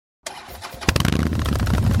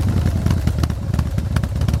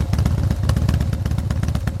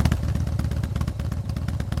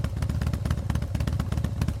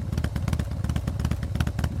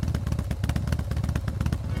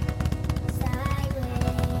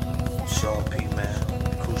Sean P,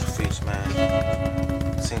 man. Crucifix,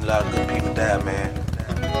 man. Seen a lot of good people die, man.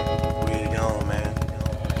 Real young, man.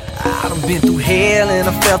 I done been through hell and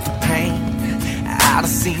I felt the pain. I done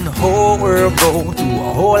seen the whole world go through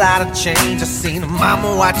a whole lot of change. I seen a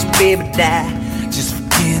mama watch a baby die just for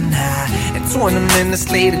getting high, and 20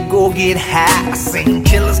 minutes later go get high. I seen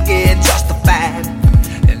killers get justified,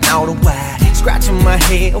 and all the while scratching my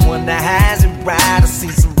head, wonder how's it right. I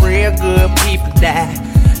seen some real good people die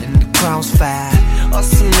in the crossfire, or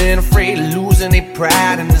some men afraid of losing their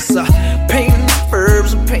pride. And it's pain in the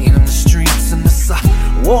verbs and pain in the streets, and it's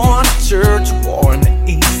war in the church, war in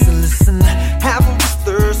the east. And listen, half of us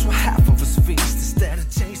thirst while half of us feast, instead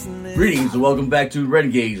of chasing it. Greetings and welcome back to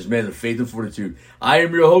Renegades, Man of Faith and Fortitude. I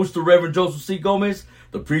am your host, the Reverend Joseph C. Gomez,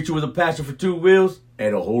 the preacher with a passion for two wheels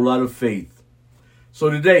and a whole lot of faith. So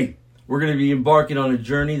today, we're going to be embarking on a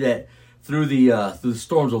journey that through the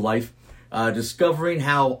storms of life, discovering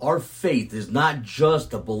how our faith is not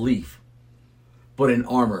just a belief, but an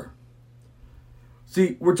armor.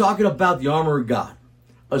 See, we're talking about the armor of God,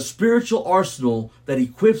 a spiritual arsenal that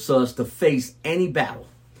equips us to face any battle.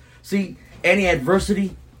 See, any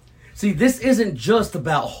adversity. See, this isn't just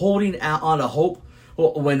about holding out on a hope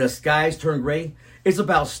when the skies turn gray. It's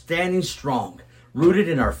about standing strong, rooted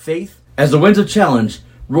in our faith, as the winds of challenge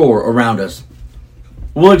roar around us.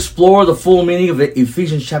 We'll explore the full meaning of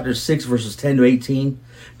Ephesians chapter 6, verses 10 to 18,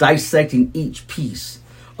 dissecting each piece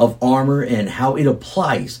of armor and how it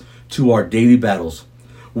applies to our daily battles.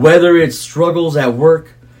 Whether it's struggles at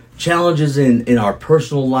work, challenges in our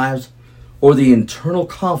personal lives, or the internal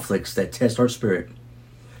conflicts that test our spirit.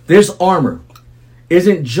 This armor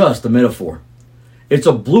isn't just a metaphor. It's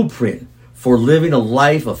a blueprint for living a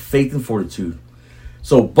life of faith and fortitude.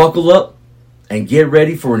 So buckle up and get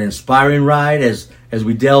ready for an inspiring ride as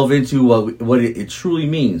we delve into what it truly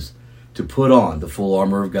means to put on the full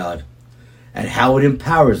armor of God and how it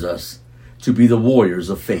empowers us to be the warriors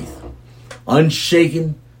of faith,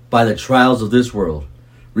 unshaken by the trials of this world.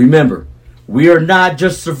 Remember, we are not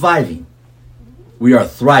just surviving, we are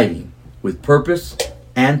thriving with purpose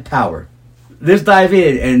and power. Let's dive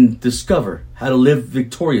in and discover how to live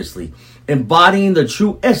victoriously, embodying the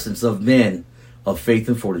true essence of men of faith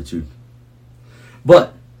and fortitude.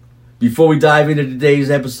 But before we dive into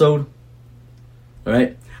today's episode, all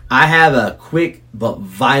right, I have a quick but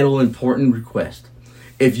vital, important request.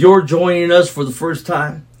 If you're joining us for the first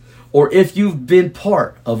time, or if you've been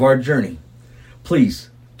part of our journey,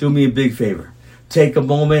 please do me a big favor. Take a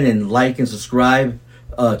moment and like and subscribe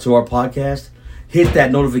to our podcast. Hit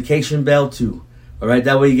that notification bell too. All right,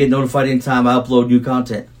 that way you get notified anytime I upload new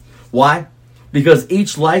content. Why? Because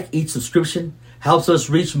each like, each subscription helps us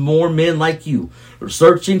reach more men like you,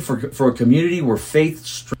 searching for a community where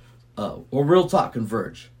faith or real talk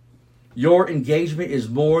converge. Your engagement is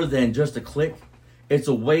more than just a click. It's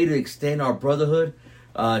a way to extend our brotherhood,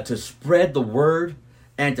 to spread the word,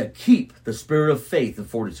 and to keep the spirit of faith and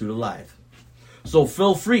fortitude alive. So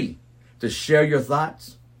feel free to share your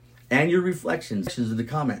thoughts and your reflections in the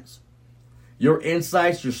comments. Your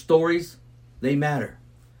insights, your stories, they matter.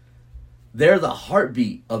 They're the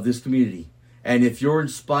heartbeat of this community. And if you're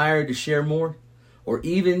inspired to share more, or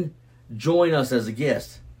even join us as a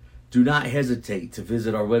guest, do not hesitate to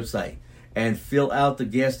visit our website and fill out the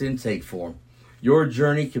guest intake form. Your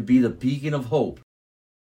journey could be the beacon of hope.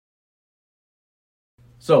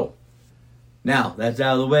 So, now that's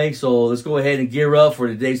out of the way, so let's go ahead and gear up for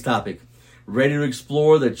today's topic. Ready to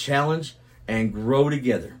explore the challenge and grow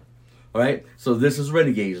together. All right, so this is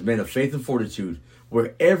Renegades, Men of Faith and Fortitude,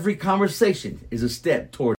 where every conversation is a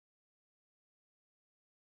step toward.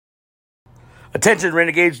 Attention,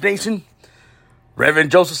 Renegades Nation. Reverend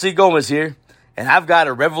Joseph C. Gomez here, and I've got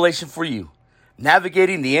a revelation for you.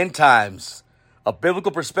 Navigating the End Times, a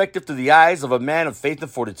biblical perspective through the eyes of a man of faith and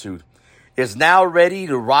fortitude, is now ready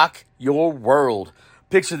to rock your world.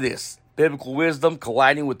 Picture this: biblical wisdom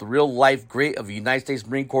colliding with the real-life grit of a United States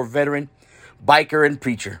Marine Corps veteran, biker, and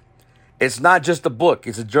preacher. It's not just a book,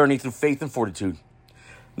 it's a journey through faith and fortitude.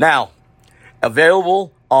 Now,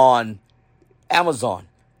 available on Amazon.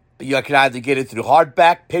 You can either get it through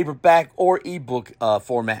hardback, paperback, or ebook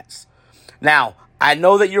formats. Now, I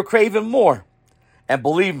know that you're craving more, and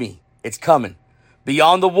believe me, it's coming.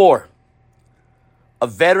 Beyond the War, a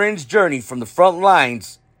veteran's journey from the front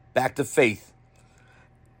lines back to faith,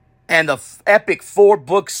 and the epic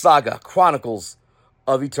 4-book saga, Chronicles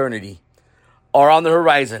of Eternity, are on the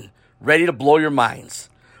horizon, ready to blow your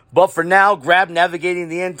minds. But for now, grab Navigating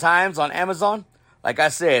the End Times on Amazon. Like I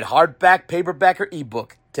said, hardback, paperback, or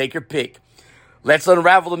ebook. Take your pick. Let's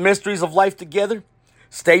unravel the mysteries of life together.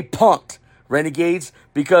 Stay pumped, Renegades,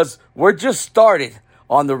 because we're just started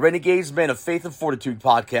on the Renegades Men of Faith and Fortitude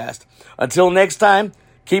podcast. Until next time,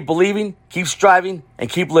 keep believing, keep striving, and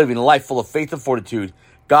keep living a life full of faith and fortitude.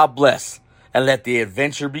 God bless, and let the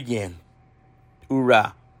adventure begin.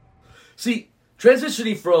 Hoorah. See,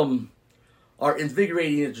 transitioning from our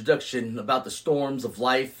invigorating introduction about the storms of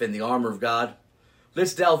life and the armor of God,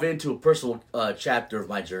 let's delve into a personal chapter of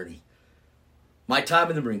my journey. My time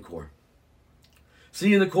in the Marine Corps.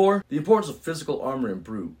 See, in the Corps, the importance of physical armor and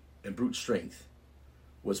brute strength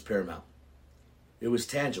was paramount. It was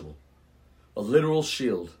tangible, a literal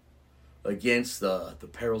shield against the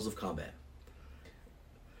perils of combat.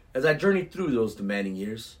 As I journeyed through those demanding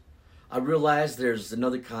years, I realized there's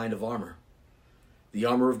another kind of armor, the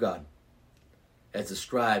armor of God, as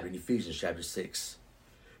described in Ephesians chapter 6.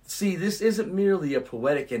 See, this isn't merely a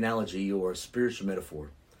poetic analogy or a spiritual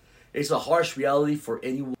metaphor. It's a harsh reality for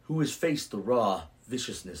anyone who has faced the raw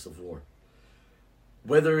viciousness of war.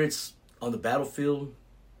 Whether it's on the battlefield,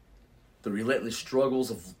 the relentless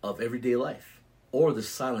struggles of everyday life, or the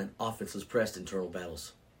silent, often suppressed internal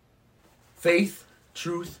battles. Faith,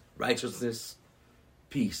 truth, righteousness,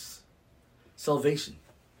 peace, salvation,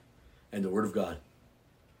 and the Word of God.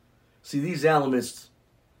 See, these elements,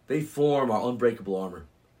 they form our unbreakable armor.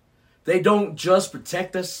 They don't just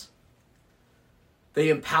protect us, they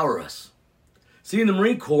empower us. See, in the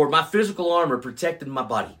Marine Corps, my physical armor protected my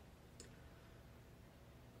body.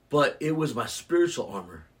 But it was my spiritual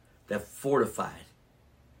armor that fortified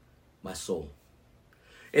my soul.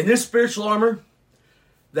 In this spiritual armor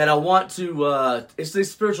that I want to, it's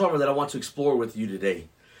this spiritual armor that I want to explore with you today.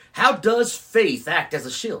 How does faith act as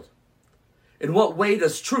a shield? In what way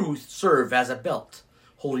does truth serve as a belt,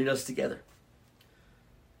 holding us together?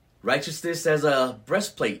 Righteousness as a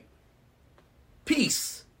breastplate.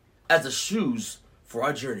 Peace as the shoes for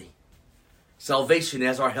our journey. Salvation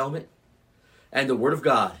as our helmet. And the Word of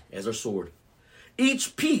God as our sword.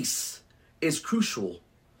 Each piece is crucial,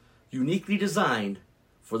 uniquely designed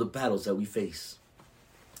for the battles that we face.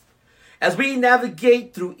 As we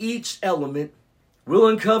navigate through each element, we'll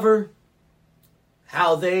uncover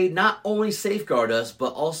how they not only safeguard us,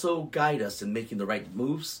 but also guide us in making the right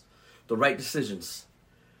moves, the right decisions,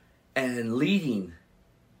 and leading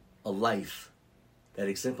a life that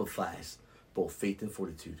exemplifies both faith and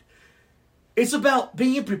fortitude. It's about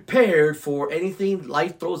being prepared for anything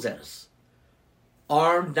life throws at us.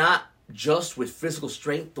 Armed not just with physical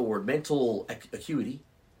strength or mental acuity,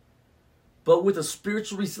 but with a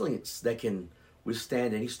spiritual resilience that can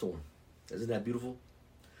withstand any storm. Isn't that beautiful?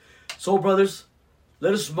 So, brothers,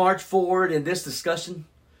 let us march forward in this discussion,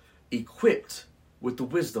 equipped with the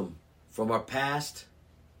wisdom from our past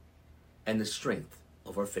and the strength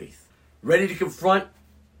of our faith, ready to confront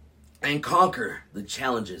and conquer the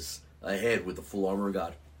challenges ahead with the full armor of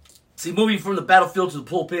God. See, moving from the battlefield to the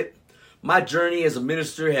pulpit, my journey as a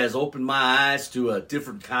minister has opened my eyes to a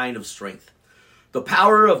different kind of strength. The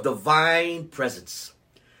power of divine presence.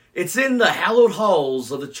 It's in the hallowed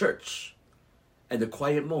halls of the church and the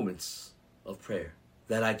quiet moments of prayer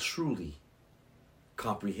that I truly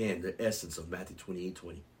comprehend the essence of Matthew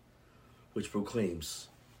 28:20, which proclaims,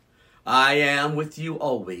 I am with you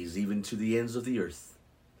always, even to the ends of the earth.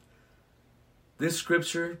 This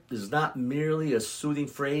scripture is not merely a soothing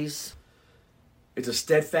phrase. It's a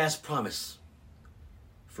steadfast promise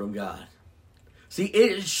from God. See,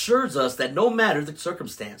 it assures us that no matter the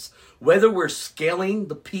circumstance, whether we're scaling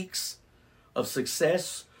the peaks of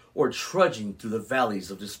success or trudging through the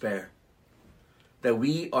valleys of despair, that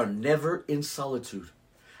we are never in solitude.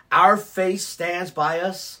 Our faith stands by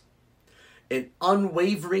us, an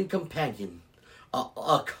unwavering companion,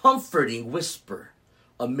 a comforting whisper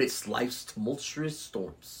amidst life's tumultuous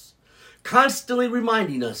storms, constantly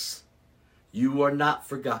reminding us, you are not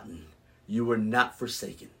forgotten, you are not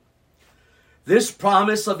forsaken. This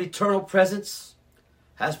promise of eternal presence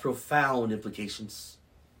has profound implications.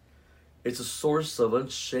 It's a source of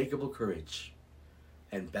unshakable courage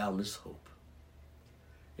and boundless hope.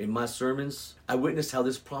 In my sermons, I witnessed how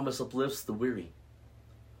this promise uplifts the weary,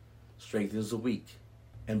 strengthens the weak,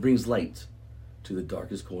 and brings light to the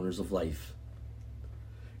darkest corners of life.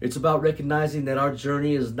 It's about recognizing that our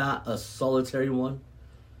journey is not a solitary one.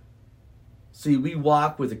 See, we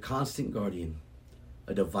walk with a constant guardian,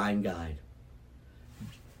 a divine guide.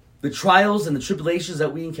 The trials and the tribulations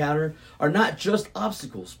that we encounter are not just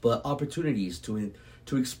obstacles, but opportunities to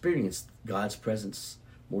experience God's presence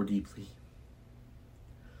more deeply.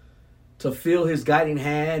 To feel His guiding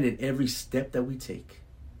hand in every step that we take.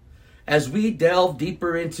 As we delve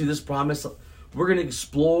deeper into this promise, we're going to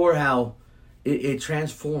explore how it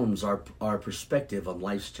transforms our perspective on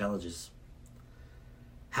life's challenges.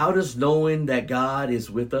 How does knowing that God is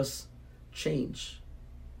with us change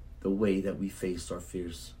the way that we face our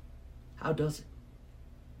fears? How does it?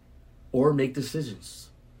 Or make decisions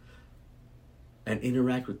and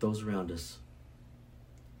interact with those around us?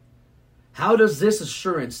 How does this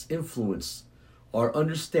assurance influence our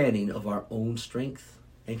understanding of our own strength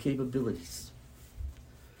and capabilities?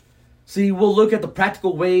 See, we'll look at the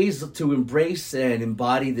practical ways to embrace and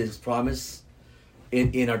embody this promise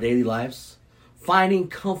in our daily lives, finding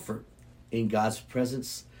comfort in God's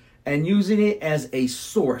presence and using it as a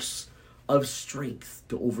source of strength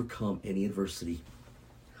to overcome any adversity.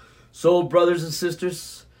 So, brothers and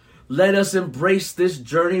sisters, let us embrace this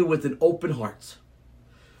journey with an open heart,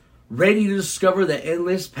 ready to discover the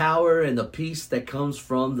endless power and the peace that comes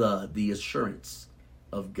from the assurance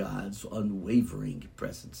of God's unwavering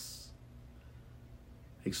presence,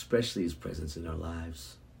 especially His presence in our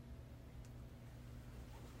lives.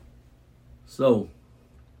 So,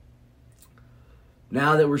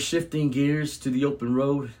 now that we're shifting gears to the open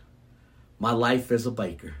road, my life as a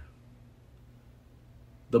biker,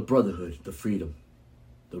 the brotherhood, the freedom,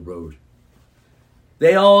 the road.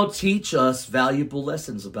 They all teach us valuable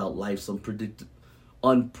lessons about life's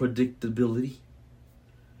unpredictability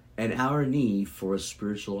and our need for a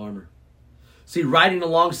spiritual armor. See, riding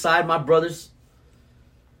alongside my brothers,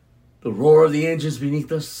 the roar of the engines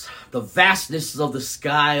beneath us, the vastness of the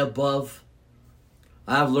sky above,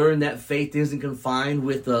 I've learned that faith isn't confined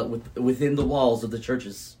within the walls of the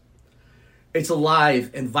churches. It's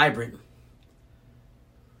alive and vibrant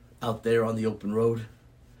out there on the open road.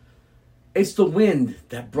 It's the wind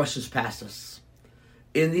that brushes past us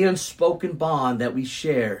in the unspoken bond that we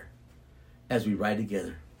share as we ride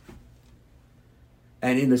together,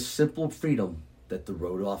 and in the simple freedom that the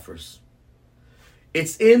road offers.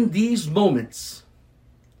 It's in these moments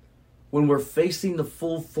when we're facing the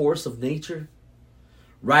full force of nature,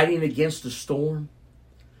 riding against the storm,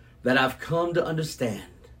 that I've come to understand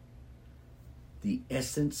the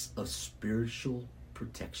essence of spiritual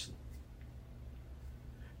protection.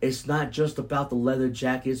 It's not just about the leather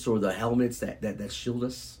jackets or the helmets that shield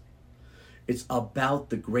us. It's about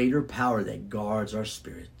the greater power that guards our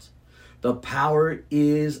spirit.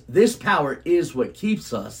 This power is what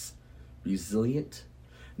keeps us resilient,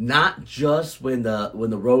 not just when the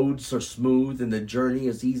roads are smooth and the journey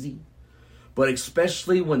is easy, but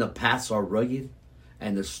especially when the paths are rugged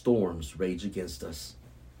and the storms rage against us.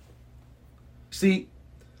 See,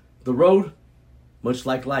 the road, much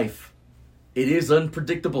like life, it is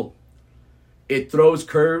unpredictable. It throws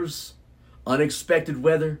curves, unexpected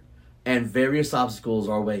weather, and various obstacles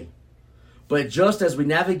our way. But just as we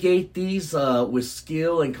navigate these with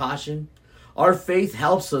skill and caution, our faith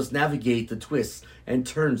helps us navigate the twists and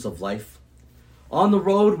turns of life. On the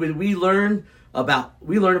road, we learn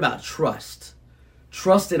about trust.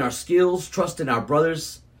 Trust in our skills, trust in our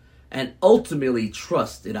brothers, and ultimately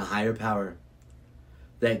trust in a higher power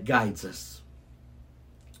that guides us.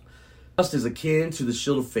 Trust is akin to the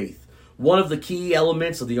shield of faith, one of the key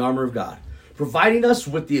elements of the armor of God, providing us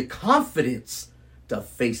with the confidence to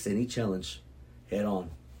face any challenge head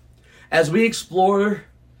on. As we explore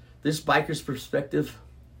this biker's perspective,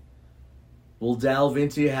 we'll delve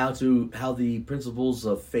into how the principles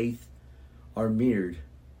of faith are mirrored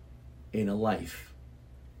in a life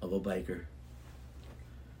of a biker.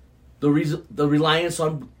 The reliance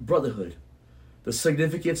on brotherhood, the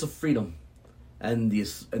significance of freedom, and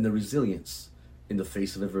the resilience in the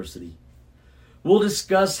face of adversity. We'll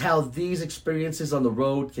discuss how these experiences on the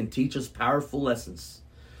road can teach us powerful lessons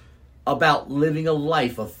about living a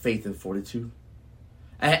life of faith and fortitude,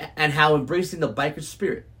 and how embracing the biker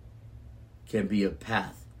spirit can be a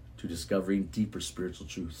path to discovering deeper spiritual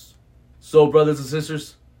truths. So, brothers and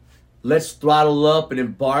sisters, let's throttle up and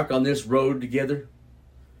embark on this road together,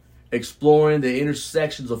 exploring the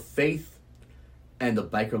intersections of faith and the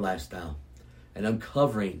biker lifestyle, and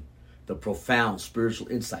uncovering the profound spiritual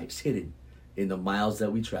insights hidden in the miles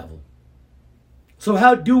that we travel. So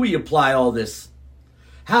how do we apply all this?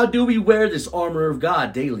 How do we wear this armor of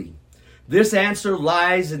God daily? This answer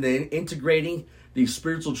lies in integrating these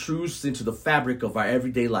spiritual truths into the fabric of our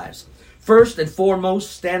everyday lives. First and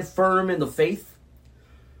foremost, stand firm in the faith.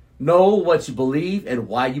 Know what you believe and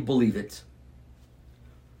why you believe it.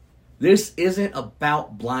 This isn't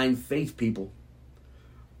about blind faith, people,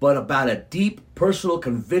 but about a deep personal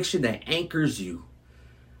conviction that anchors you.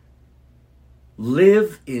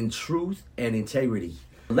 Live in truth and integrity.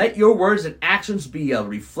 Let your words and actions be a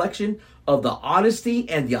reflection of the honesty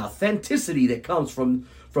and the authenticity that comes from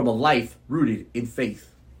a life rooted in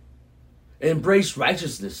faith. Embrace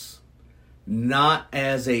righteousness, not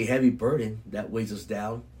as a heavy burden that weighs us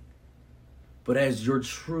down, but as your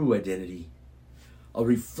true identity, a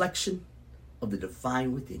reflection of the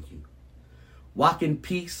divine within you. Walk in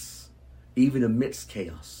peace, even amidst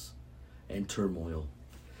chaos and turmoil.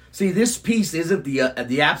 See, this peace isn't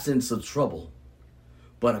the absence of trouble,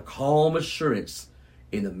 but a calm assurance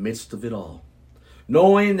in the midst of it all.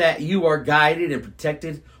 Knowing that you are guided and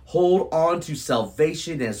protected, hold on to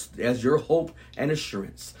salvation as your hope and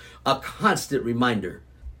assurance. A constant reminder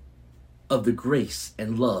of the grace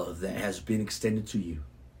and love that has been extended to you.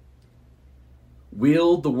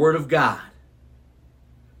 Wield the Word of God,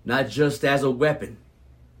 not just as a weapon,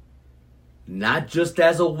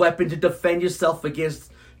 to defend yourself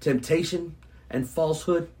against temptation and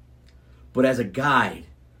falsehood, but as a guide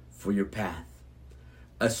for your path,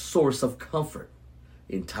 a source of comfort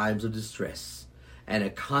in times of distress, and a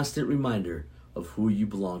constant reminder of who you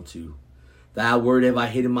belong to. Thy word have I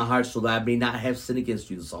hid in my heart so that I may not have sinned against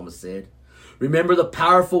you, the psalmist said. Remember the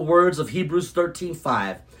powerful words of Hebrews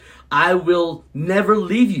 13:5. I will never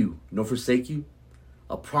leave you nor forsake you.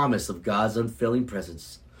 A promise of God's unfailing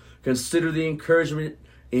presence. Consider the encouragement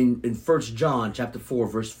in 1 John chapter 4,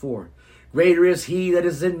 verse 4. Greater is he that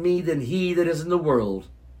is in me than he that is in the world,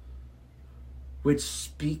 which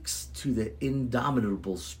speaks to the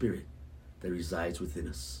indomitable spirit that resides within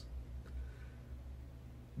us.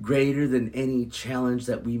 Greater than any challenge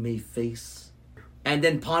that we may face. And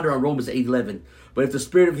then ponder on Romans 8:11. But if the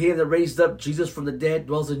spirit of him that raised up Jesus from the dead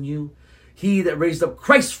dwells in you, he that raised up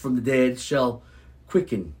Christ from the dead shall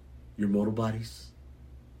quicken your mortal bodies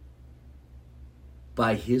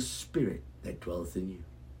by his spirit that dwelleth in you.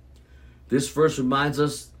 This verse reminds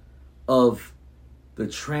us of the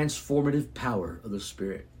transformative power of the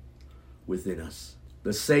Spirit within us.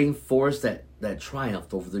 The same force that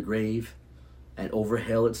triumphed over the grave and over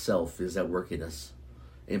hell itself is at work in us,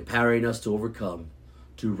 empowering us to overcome,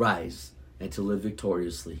 to rise, and to live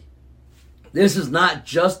victoriously. This is not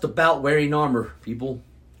just about wearing armor, people.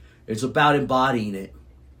 It's about embodying it,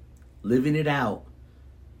 living it out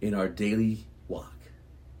in our daily walk.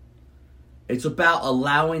 It's about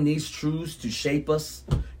allowing these truths to shape us,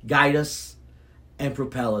 guide us, and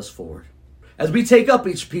propel us forward. As we take up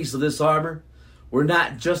each piece of this armor, we're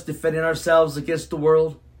not just defending ourselves against the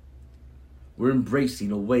world. We're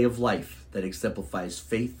embracing a way of life that exemplifies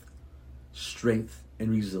faith, strength,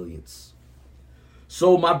 and resilience.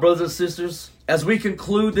 So, my brothers and sisters, as we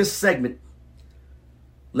conclude this segment,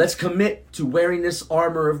 let's commit to wearing this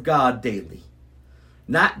armor of God daily.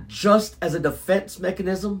 Not just as a defense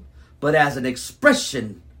mechanism, but as an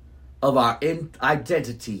expression of our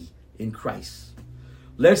identity in Christ.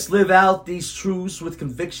 Let's live out these truths with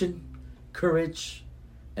conviction, courage,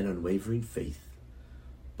 and unwavering faith.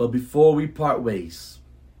 But before we part ways,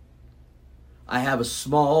 I have a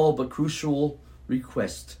small but crucial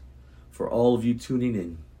request for all of you tuning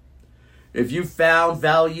in. If you found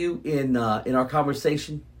value in our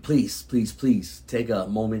conversation, please take a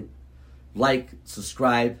moment,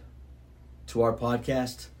 subscribe to our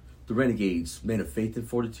podcast, The Renegades, Men of Faith and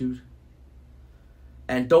Fortitude.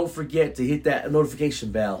 And don't forget to hit that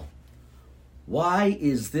notification bell. Why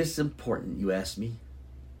is this important, you ask me?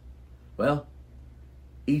 Well,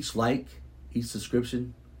 each like, each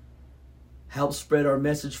subscription helps spread our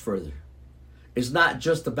message further. It's not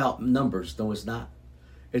just about numbers. No, it's not.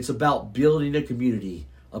 It's about building a community,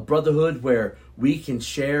 a brotherhood where we can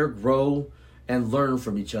share, grow, and learn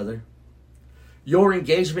from each other. Your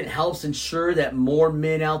engagement helps ensure that more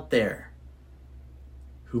men out there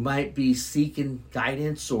who might be seeking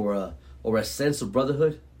guidance or a sense of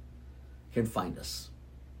brotherhood can find us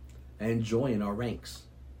and join our ranks.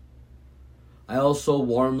 I also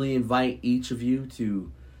warmly invite each of you to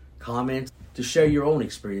comment, to share your own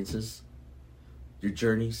experiences, your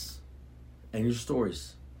journeys, and your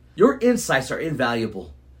stories. Your insights are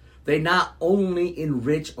invaluable. They not only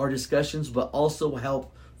enrich our discussions, but also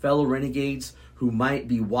help fellow renegades who might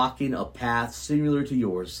be walking a path similar to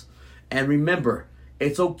yours. And remember,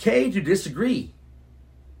 it's okay to disagree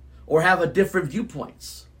or have a different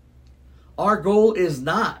viewpoints. Our goal is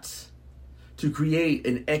not to create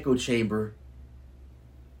an echo chamber,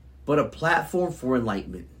 but a platform for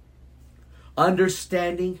enlightenment,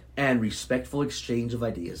 understanding, and respectful exchange of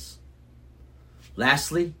ideas.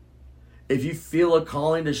 Lastly, if you feel a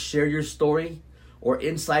calling to share your story or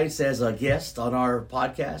insights as a guest on our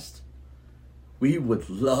podcast, we would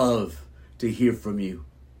love to hear from you.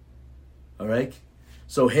 All right?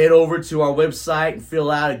 So head over to our website and fill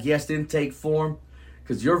out a guest intake form,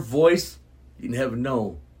 because your voice, you never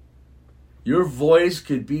know. Your voice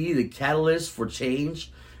could be the catalyst for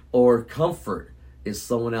change or comfort in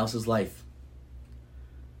someone else's life.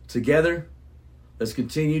 Together, let's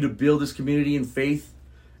continue to build this community in faith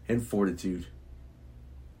and fortitude.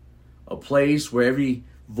 A place where every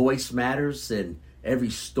voice matters and every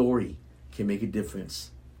story can make a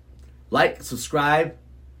difference. Like, subscribe,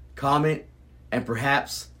 comment, and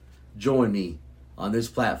perhaps join me on this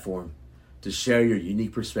platform to share your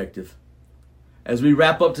unique perspective. As we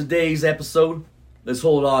wrap up today's episode, let's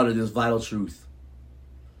hold on to this vital truth.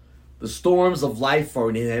 The storms of life are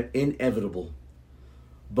inevitable,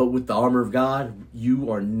 but with the armor of God, you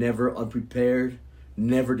are never unprepared,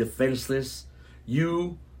 never defenseless.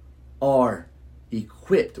 You are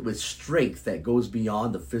equipped with strength that goes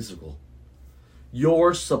beyond the physical. You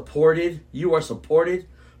are supported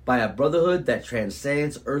by a brotherhood that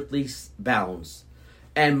transcends earthly bounds.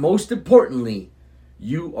 And most importantly,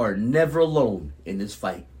 you are never alone in this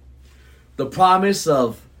fight. The promise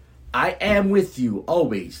of I am with you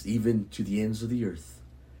always, even to the ends of the earth,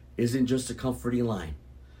 isn't just a comforting line.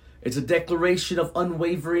 It's a declaration of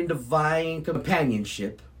unwavering divine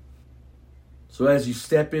companionship. So as you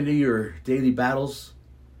step into your daily battles,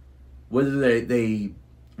 whether they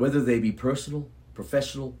be personal,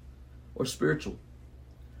 professional, or spiritual,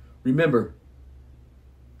 remember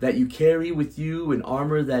that you carry with you an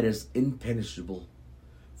armor that is impenetrable,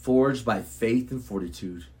 forged by faith and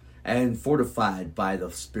fortitude, and fortified by the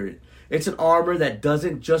Spirit. It's an armor that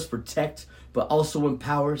doesn't just protect, but also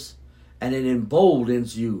empowers, and it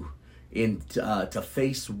emboldens you to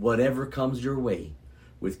face whatever comes your way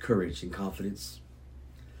with courage and confidence.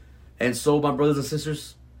 And so, my brothers and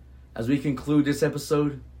sisters, as we conclude this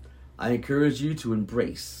episode, I encourage you to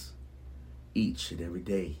embrace each and every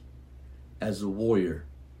day as a warrior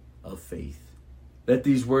of faith. Let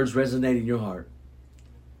these words resonate in your heart,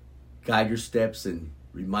 guide your steps, and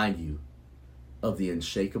remind you of the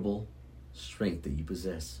unshakable strength that you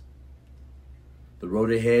possess. The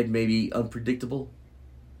road ahead may be unpredictable,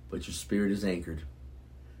 but your spirit is anchored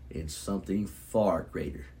in something far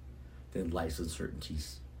greater than life's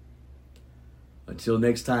uncertainties. Until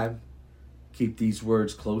next time, keep these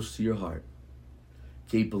words close to your heart.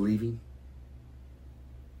 Keep believing.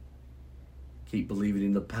 Keep believing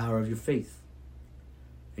in the power of your faith.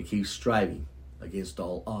 And keep striving against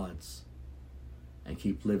all odds. And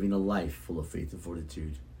keep living a life full of faith and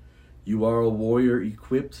fortitude. You are a warrior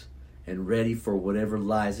equipped and ready for whatever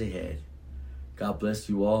lies ahead. God bless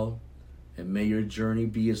you all, and may your journey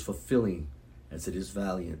be as fulfilling as it is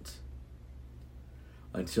valiant.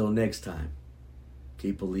 Until next time,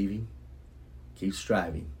 keep believing, keep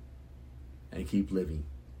striving, and keep living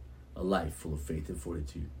a life full of faith and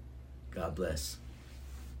fortitude. God bless.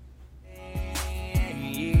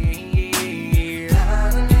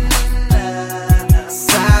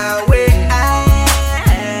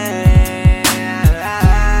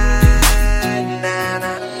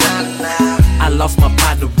 Lost my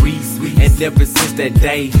partner Reese, and ever since that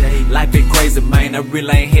day, life been crazy, man. I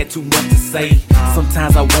really ain't had too much to say.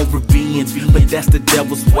 Sometimes I want revenge, but that's the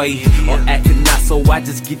devil's way. Or acting not, so I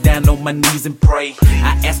just get down on my knees and pray.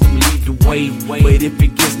 I ask him lead the way, but if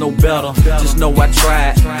it gets no better, just know I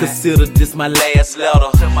tried. Consider this my last letter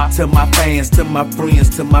to my fans, to my friends,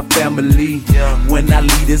 to my family. When I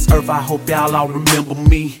leave this earth, I hope y'all all remember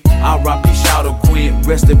me. R.I.P. shout out Quinn,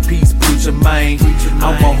 rest in peace, preacher man.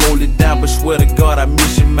 I'ma hold it down, but swear to God I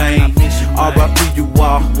miss you, man. R.I.P. you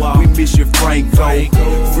all, we miss you, Frank,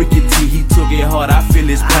 though. Freaky T, he took it hard, I feel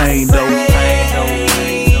his pain,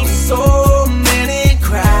 though. So many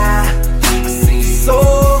cry, I see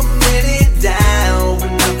so many down,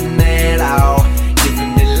 but nothing at all.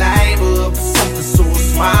 Giving their life up for something so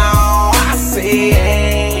small. I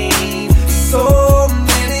say, so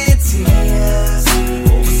many tears,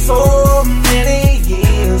 over so many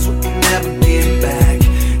years, we can never get back.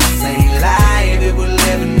 This ain't life, it was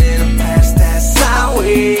living in a past that's our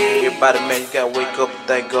way. Everybody, man, you gotta wake up and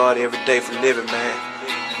thank God every day for living, man.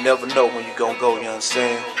 You never know when you gonna go, you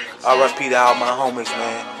understand? R.I.P. to all my homies,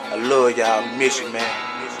 man. I love y'all, I miss you, man.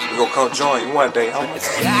 We gonna come join you one day, homie.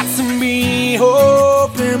 It's got to me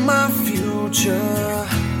hope in my future.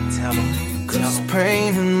 Tell 'Cause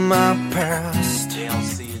pain in my past. They don't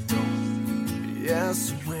see it, though.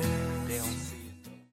 Yes, it will.